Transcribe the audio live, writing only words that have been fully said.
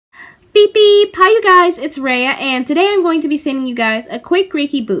Beep beep! Hi you guys, it's Rhea, and today I'm going to be sending you guys a quick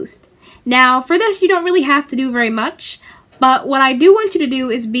Reiki boost. Now, for this you don't really have to do very much, but what I do want you to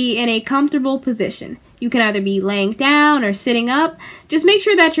do is be in a comfortable position. You can either be laying down or sitting up. Just make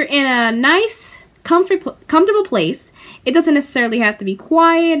sure that you're in a nice, comfortable place. It doesn't necessarily have to be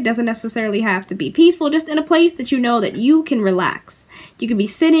quiet, doesn't necessarily have to be peaceful, just in a place that you know that you can relax. You can be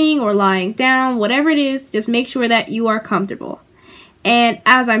sitting or lying down, whatever it is, just make sure that you are comfortable. And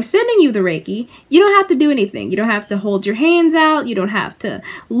as I'm sending you the Reiki, you don't have to do anything. You don't have to hold your hands out. You don't have to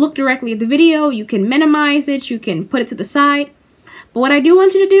look directly at the video. You can minimize it. You can put it to the side. But what I do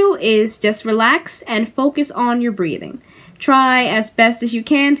want you to do is just relax and focus on your breathing. Try as best as you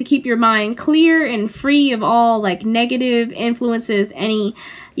can to keep your mind clear and free of all like negative influences, any,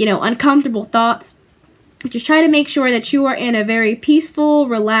 uncomfortable thoughts. Just try to make sure that you are in a very peaceful,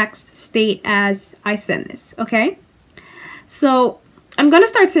 relaxed state as I send this, okay? So I'm going to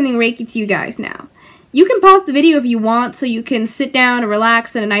start sending Reiki to you guys now. You can pause the video if you want so you can sit down and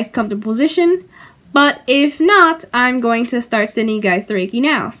relax in a nice comfortable position. But if not, I'm going to start sending you guys the Reiki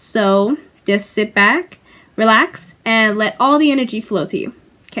now. So just sit back, relax, and let all the energy flow to you.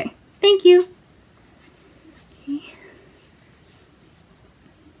 Okay, thank you.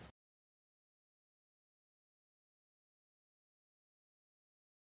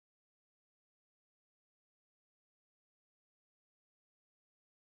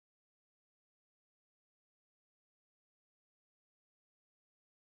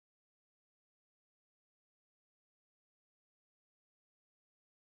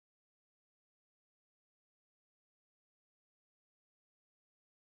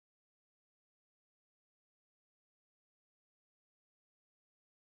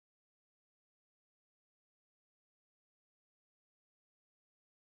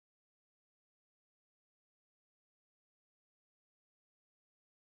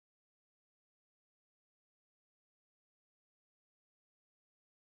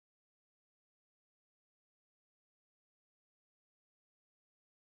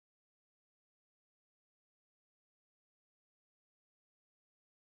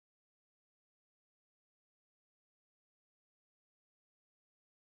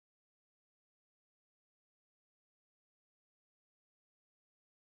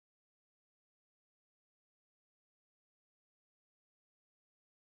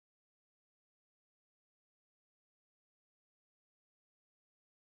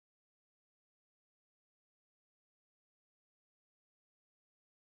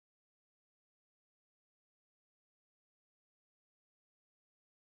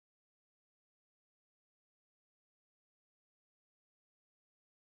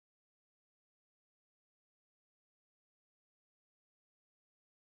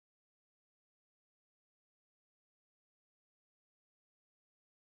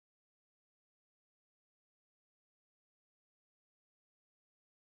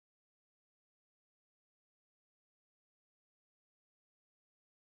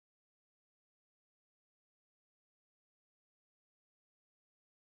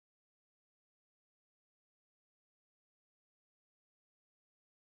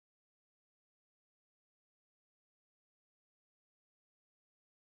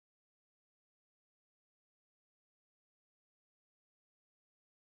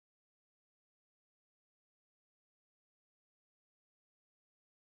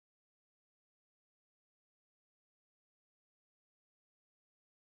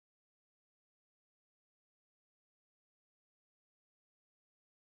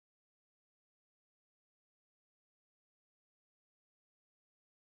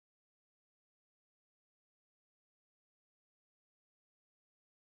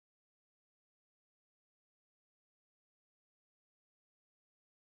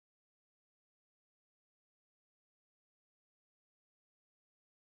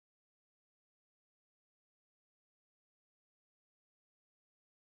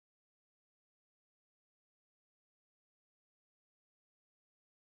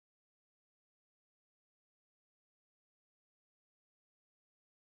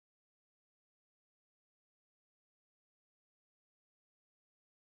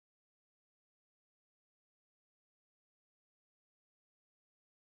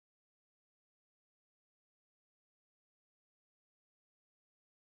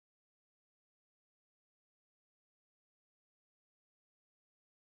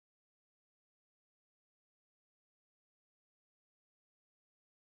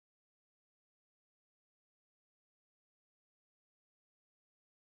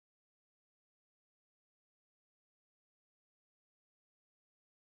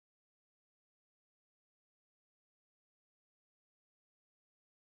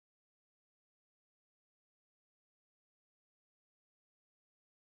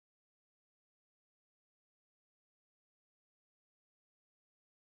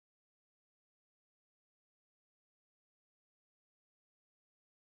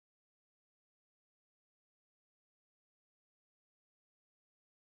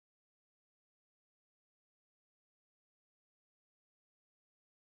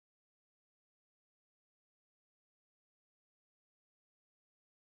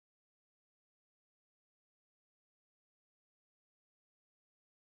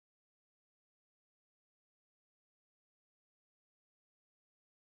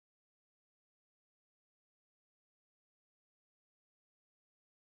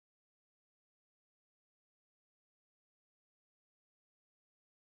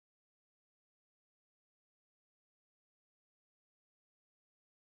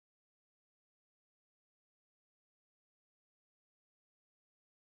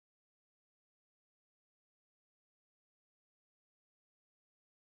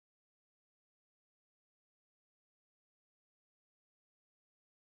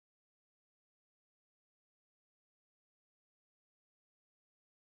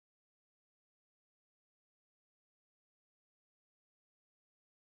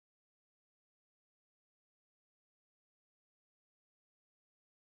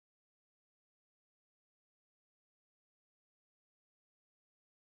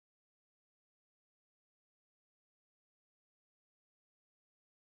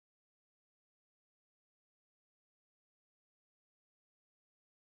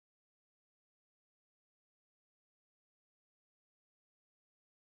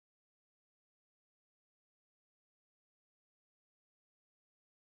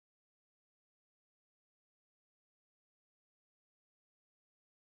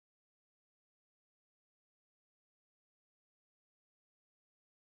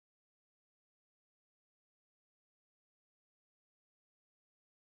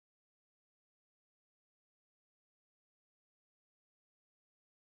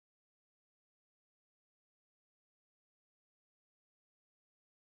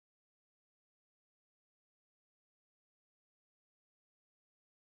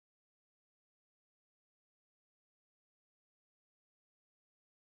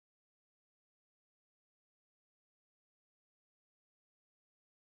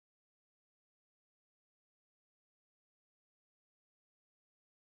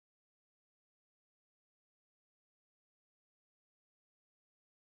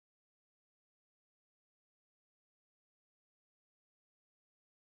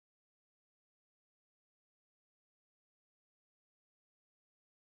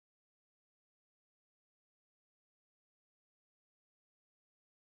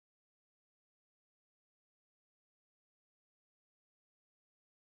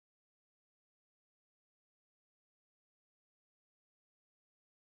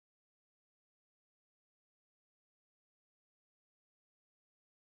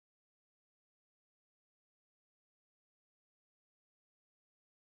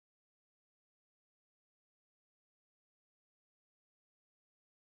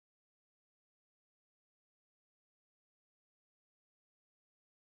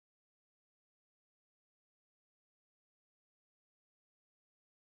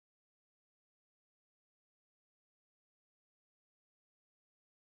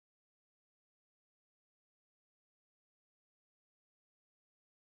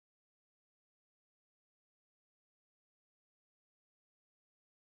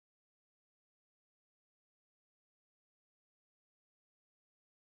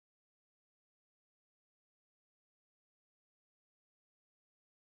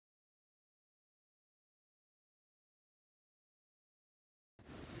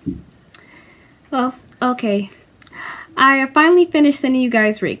 Well, okay. I finally finished sending you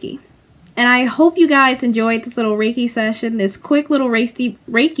guys Reiki. And I hope you guys enjoyed this little Reiki session, this quick little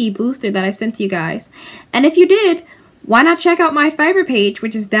Reiki booster that I sent to you guys. And if you did, why not check out my Fiverr page,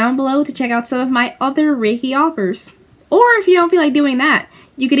 which is down below, to check out some of my other Reiki offers. Or if you don't feel like doing that,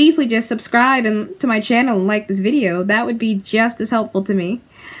 you could easily just subscribe to my channel and like this video. That would be just as helpful to me.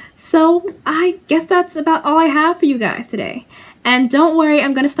 So I guess that's about all I have for you guys today. And don't worry,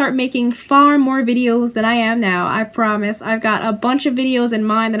 I'm going to start making far more videos than I am now, I promise. I've got a bunch of videos in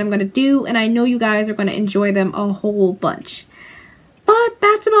mind that I'm going to do, and I know you guys are going to enjoy them a whole bunch. But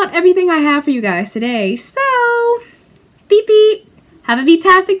that's about everything I have for you guys today, so beep beep! Have a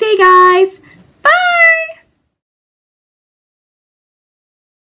beep-tastic day, guys!